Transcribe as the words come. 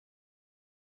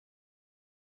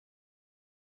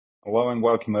Hello and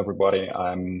welcome everybody.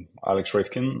 I'm Alex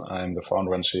Ryvkin. I'm the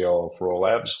founder and CEO of Rho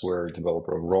Labs. We're a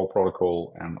developer of Rho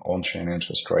Protocol and on-chain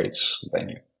interest rates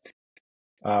venue.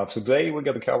 Today we're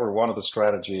going to cover one of the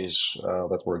strategies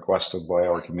that were requested by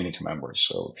our community members.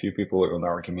 So a few people in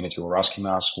our community were asking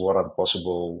us what are the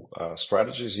possible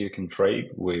strategies you can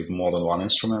trade with more than one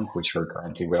instrument, which are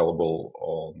currently available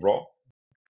on Rho.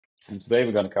 And today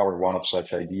we're going to cover one of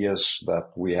such ideas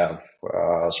that we have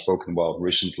spoken about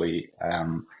recently.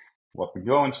 What we're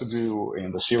going to do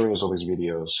in the series of these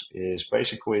videos is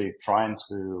basically trying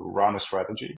to run a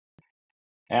strategy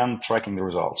and tracking the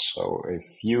results. So a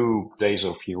few days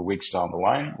or a few weeks down the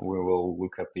line, we will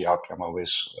look at the outcome of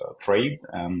this trade,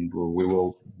 and we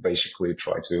will basically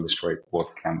try to illustrate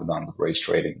what can be done with rates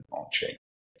trading on chain.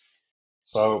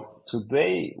 So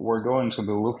today we're going to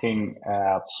be looking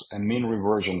at a mean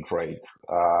reversion trade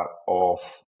of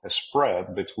a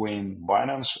spread between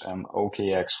Binance and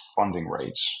OKX funding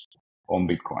rates on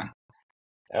Bitcoin.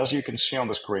 As you can see on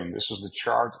the screen, this is the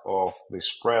chart of the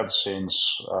spread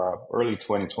since early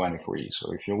 2023.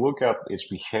 So if you look at its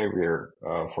behavior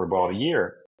for about a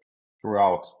year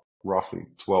throughout roughly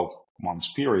 12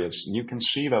 months periods, you can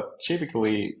see that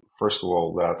typically, first of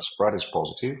all, that spread is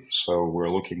positive. So we're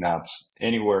looking at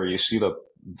anywhere you see the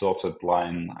dotted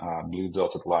line, blue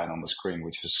dotted line on the screen,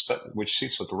 which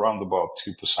sits at around about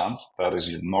 2%. That is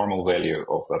your normal value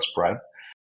of that spread.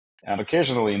 And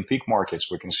occasionally in peak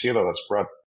markets, we can see that spread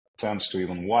tends to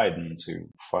even widen to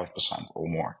 5% or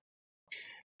more.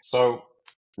 So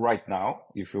right now,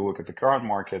 if you look at the current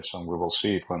markets, and we will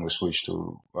see it when we switch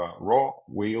to Rho,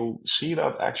 we'll see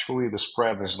that actually the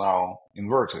spread is now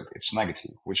inverted. It's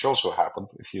negative, which also happened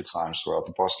a few times throughout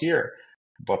the past year.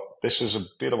 But this is a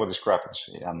bit of a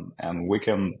discrepancy, and we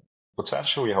can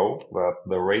potentially hope that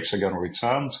the rates are going to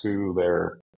return to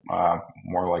their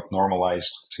more like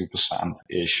normalized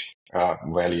 2%-ish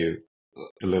value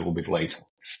a little bit later.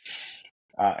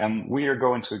 And we are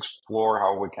going to explore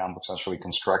how we can potentially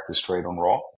construct this trade on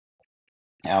Rho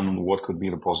and what could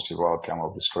be the positive outcome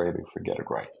of this trade if we get it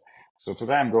right. So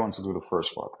today I'm going to do the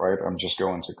first part, right? I'm just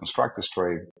going to construct this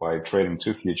trade by trading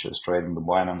two futures, trading the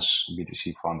Binance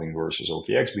BTC funding versus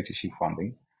OKX BTC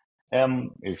funding.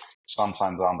 And if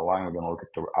sometime down the line, we're going to look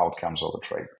at the outcomes of the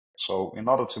trade. So in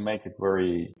order to make it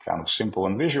very kind of simple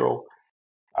and visual,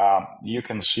 you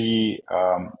can see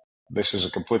this is a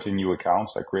completely new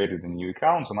account. I created a new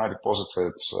account and I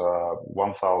deposited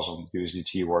 1,000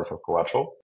 USDT worth of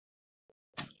collateral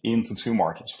into two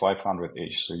markets, 500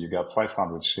 each. So you got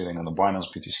 500 sitting in the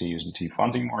Binance BTC USDT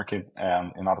funding market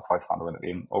and another 500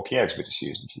 in OKX BTC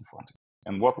USDT funding.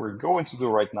 And what we're going to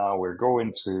do right now, we're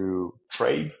going to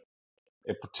trade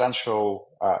a potential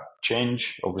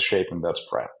change of the shape in that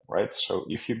spread, right? So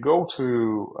if you go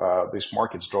to this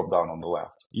markets drop down on the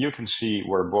left, you can see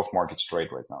where both markets trade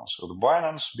right now. So the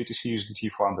Binance BTC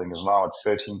USDT funding is now at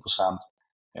 13%,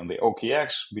 and the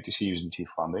OKX BTC USDT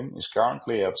funding is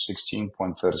currently at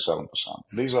 16.37%.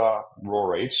 These are raw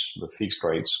rates, the fixed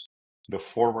rates, the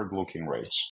forward-looking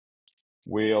rates.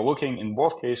 We are looking in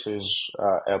both cases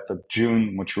at the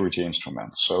June maturity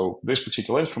instrument. So this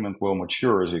particular instrument will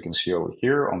mature, as you can see over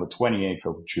here, on the 28th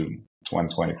of June,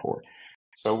 2024.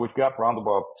 So we've got around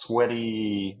about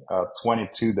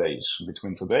 22 days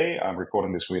between today. I'm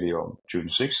recording this video on June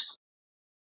 6th.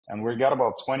 And we've got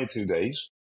about 22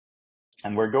 days.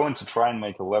 And we're going to try and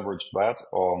make a leveraged bet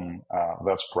on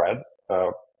that spread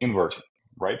inverted.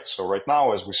 Right. So right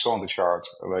now, as we saw on the chart,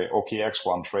 the OKX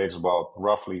one trades about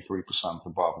roughly 3%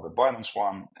 above the Binance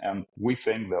one. And we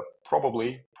think that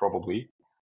probably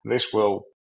this will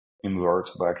invert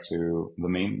back to the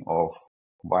mean of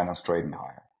Binance trading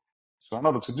higher. So in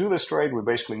order to do this trade, we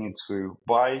basically need to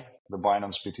buy the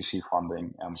Binance BTC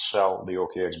funding and sell the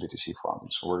OKX BTC funding.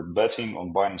 So we're betting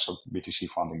on Binance BTC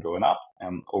funding going up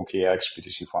and OKX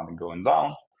BTC funding going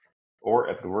down, or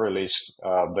at the very least,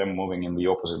 them moving in the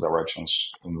opposite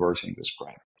directions, inverting the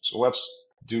spread. So let's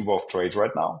do both trades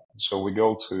right now. So we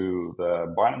go to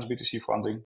the Binance BTC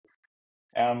funding,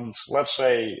 and let's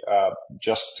say,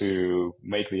 just to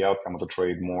make the outcome of the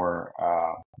trade more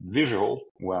visual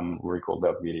when we record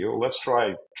that video, let's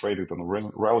try trade it on a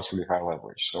relatively high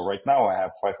leverage. So right now I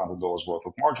have $500 worth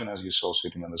of margin, as you saw,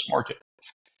 sitting in this market.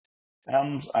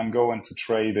 And I'm going to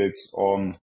trade it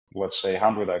on, let's say,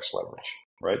 100x leverage,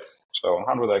 right? So on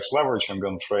 100x leverage, I'm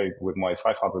going to trade with my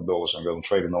 $500. I'm going to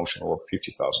trade a notional of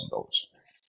 $50,000.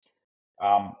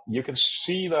 You can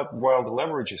see that while the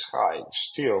leverage is high,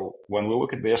 still, when we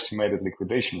look at the estimated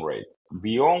liquidation rate,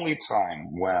 the only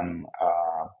time when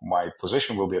my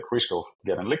position will be at risk of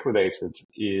getting liquidated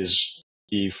is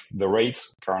if the rate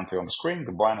currently on the screen,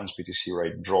 the Binance BTC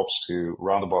rate, drops to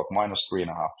around about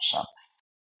 -3.5%.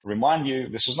 Remind you,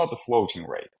 this is not the floating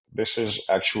rate. This is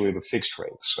actually the fixed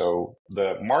rate. So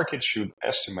the market should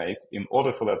estimate, in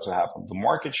order for that to happen, the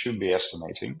market should be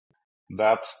estimating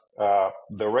that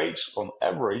the rates on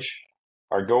average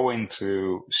are going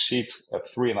to sit at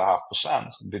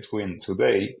 3.5% between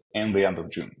today and the end of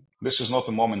June. This is not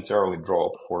a momentarily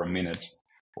drop for a minute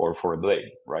or for a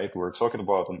day, right? We're talking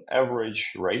about an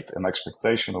average rate, an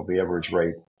expectation of the average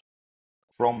rate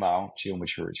from now till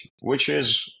maturity, which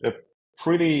is a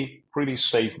pretty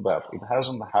safe bet. It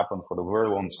hasn't happened for a very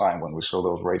long time when we saw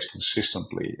those rates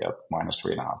consistently at minus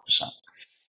 3.5%.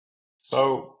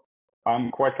 So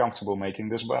I'm quite comfortable making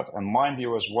this bet. And mind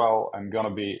you as well, I'm going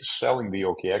to be selling the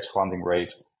OKX funding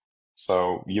rate.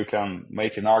 So you can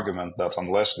make an argument that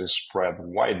unless this spread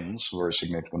widens very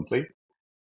significantly,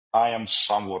 I am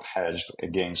somewhat hedged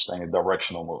against any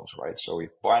directional moves, right? So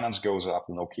if Binance goes up,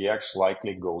 then OKX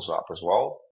likely goes up as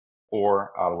well,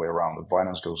 or other way around. If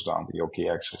Binance goes down, the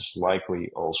OKX is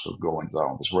likely also going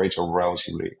down. These rates are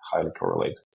relatively highly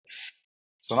correlated.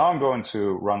 So now I'm going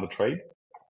to run the trade.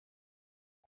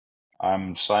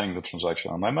 I'm signing the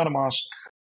transaction on my MetaMask.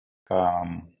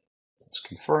 It's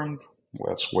confirmed.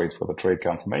 Let's wait for the trade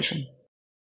confirmation.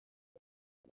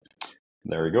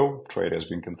 There we go. Trade has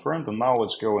been confirmed. And now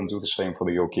let's go and do the same for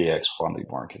the OKX funding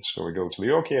market. So we go to the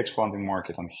OKX funding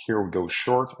market, and here we go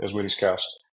short, as we discussed.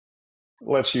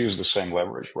 Let's use the same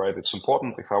leverage, right? It's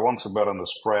important if I want to bet on the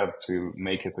spread to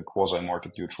make it a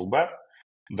quasi-market neutral bet,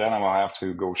 then I will have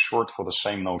to go short for the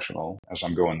same notional as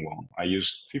I'm going long. I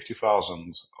used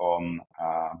 50,000 on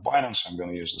Binance. I'm going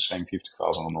to use the same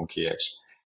 50,000 on OKX.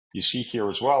 You see here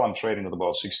as well, I'm trading at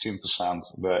about 16%.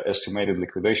 The estimated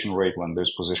liquidation rate when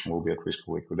this position will be at risk of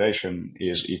liquidation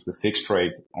is if the fixed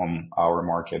rate on our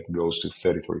market goes to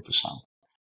 33%. So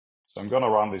I'm going to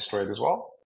run this trade as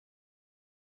well.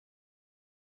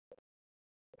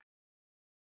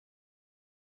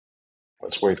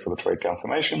 Let's wait for the trade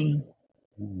confirmation.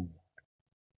 And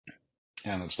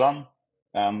it's done.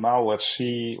 And now let's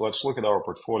look at our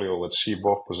portfolio. Let's see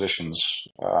both positions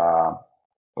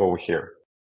over here.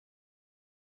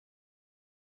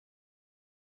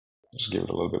 Just give it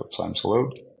a little bit of time to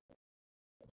load.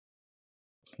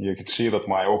 You can see that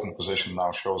my open position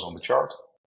now shows on the chart.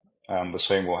 And the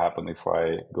same will happen if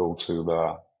I go to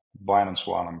the Binance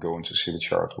one. I'm going to see the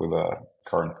chart with a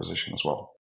current position as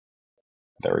well.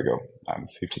 There we go. I'm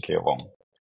 50K long.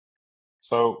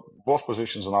 So both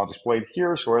positions are now displayed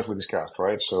here. So as we discussed,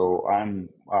 right? So I'm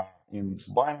in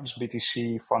Binance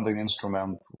BTC funding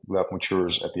instrument that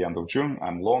matures at the end of June.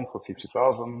 I'm long for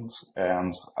 50,000,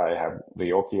 and I have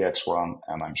the OKX one,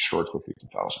 and I'm short for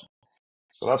 50,000.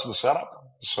 So that's the setup.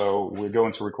 So we're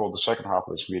going to record the second half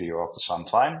of this video after some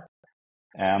time,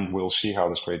 and we'll see how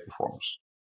this trade performs.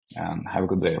 And have a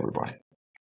good day, everybody.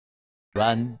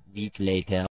 1 week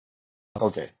later.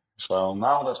 Okay. So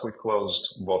now that we've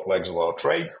closed both legs of our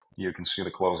trade, you can see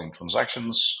the closing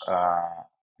transactions.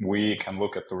 We can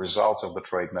look at the results of the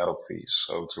trade net of fees.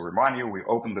 So to remind you, we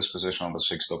opened this position on the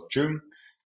 6th of June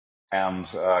and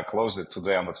closed it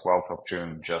today on the 12th of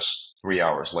June, just 3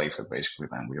 hours later, basically,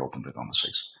 than we opened it on the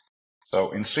 6th.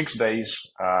 So in 6 days,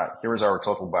 here is our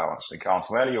total balance. The account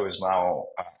value is now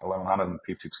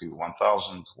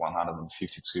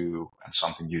 1,152 and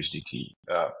something USDT.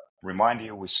 Remind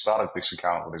you, we started this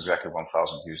account with exactly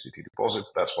 1,000 USDT deposit.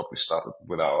 That's what we started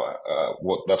with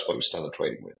that's what we started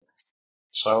trading with.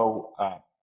 So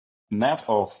net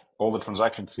of all the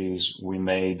transaction fees, we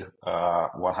made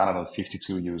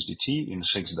 152 USDT in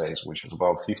 6 days, which is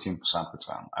about 15%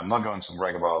 return. I'm not going to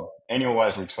brag about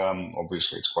annualized return.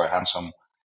 Obviously, it's quite handsome,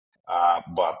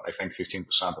 but I think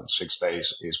 15% in 6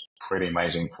 days is pretty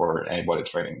amazing for anybody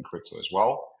trading in crypto as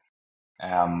well.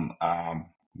 And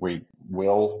we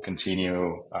will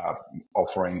continue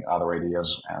offering other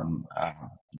ideas and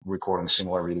recording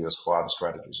similar videos for other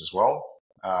strategies as well.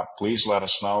 Please let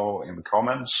us know in the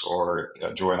comments or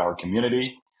join our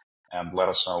community and let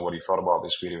us know what you thought about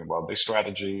this video, about this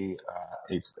strategy.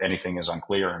 If anything is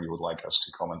unclear and you would like us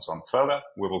to comment on further,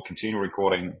 we will continue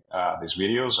recording these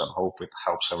videos and hope it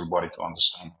helps everybody to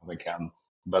understand how they can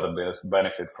better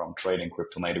benefit from trading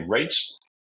crypto native rates.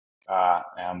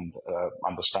 And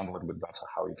understand a little bit better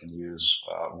how you can use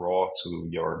Rho to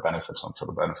your benefits and to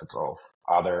the benefit of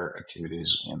other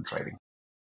activities in trading.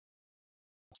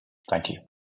 Thank you.